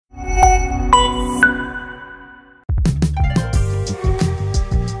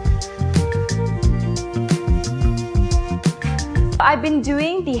I've been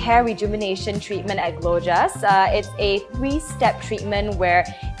doing the hair rejuvenation treatment at GLOJAS. It's a 3-step treatment where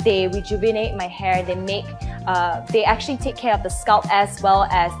they rejuvenate my hair. They actually take care of the scalp as well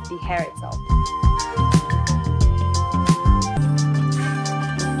as the hair itself.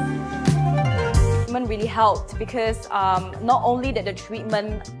 Really helped because not only did the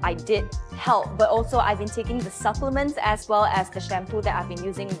treatment I did help, but also I've been taking the supplements as well as the shampoo that I've been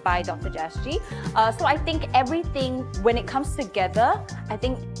using by Dr. Jasji. So I think everything, when it comes together, I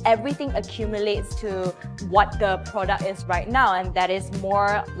think everything accumulates to what the product is right now, and that is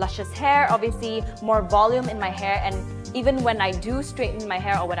more luscious hair, obviously more volume in my hair, and even when I do straighten my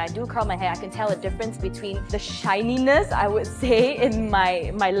hair or when I do curl my hair, I can tell a difference between the shininess, I would say, in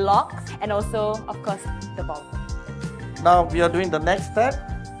my locks, and also, of course, the volume. Now we are doing the next step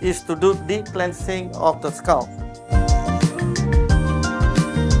is to do deep cleansing of the scalp.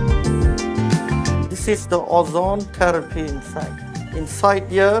 This is the ozone therapy inside. Inside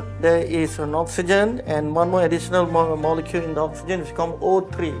here, there is an oxygen and one more additional molecule in the oxygen, which is called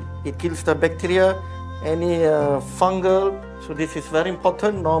O3. It kills the bacteria, any fungal. So this is very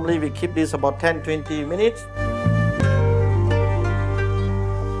important. Normally we keep this about 10-20 minutes.